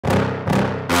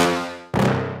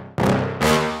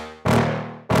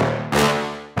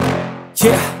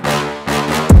Yeah.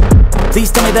 Please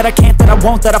tell me that I can't, that I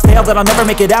won't, that I fail, that I'll never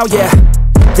make it out, yeah.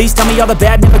 Please tell me all the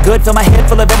bad, never good, fill my head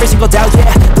full of every single doubt, yeah.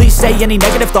 Please say any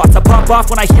negative thoughts, I pop off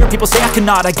when I hear people say I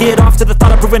cannot. I get off to the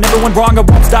thought of proving everyone wrong, I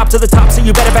won't stop to the top, so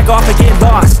you better back off and get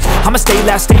lost. I'ma stay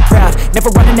loud, stay proud,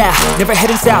 never running out, never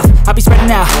heading south. I'll be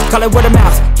spreading out, call it word of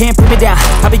mouth, can't put me down,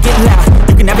 I'll be getting loud.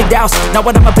 You can have your doubts, not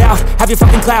what I'm about, have your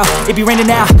fucking clout. It be raining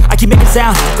now, I keep making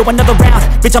sound, go another round,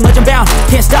 bitch I'm legend bound,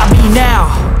 can't stop me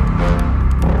now.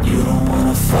 You don't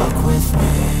wanna fuck with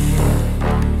me,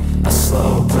 a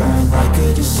slow burn like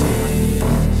a disease.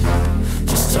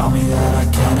 Just tell me that I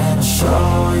can and I'll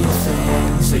show you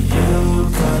things that you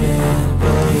couldn't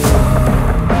believe.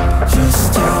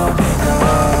 Just tell me that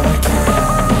I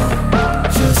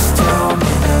can. Just tell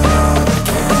me that I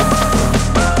can.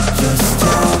 Just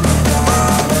tell me that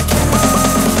I can.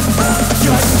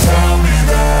 Just tell me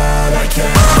that I can.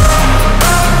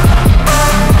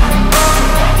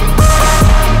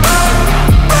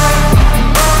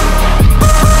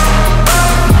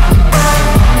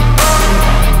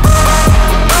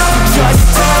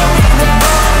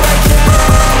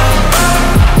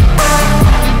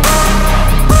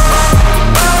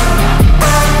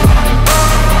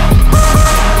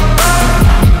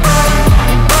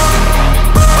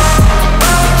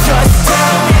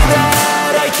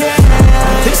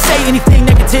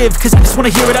 Cause I just wanna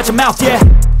hear it out your mouth, yeah.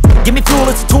 Give me fuel,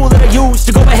 it's a tool that I use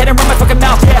to go ahead and run my fucking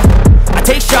mouth, yeah. I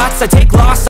take shots, I take loss,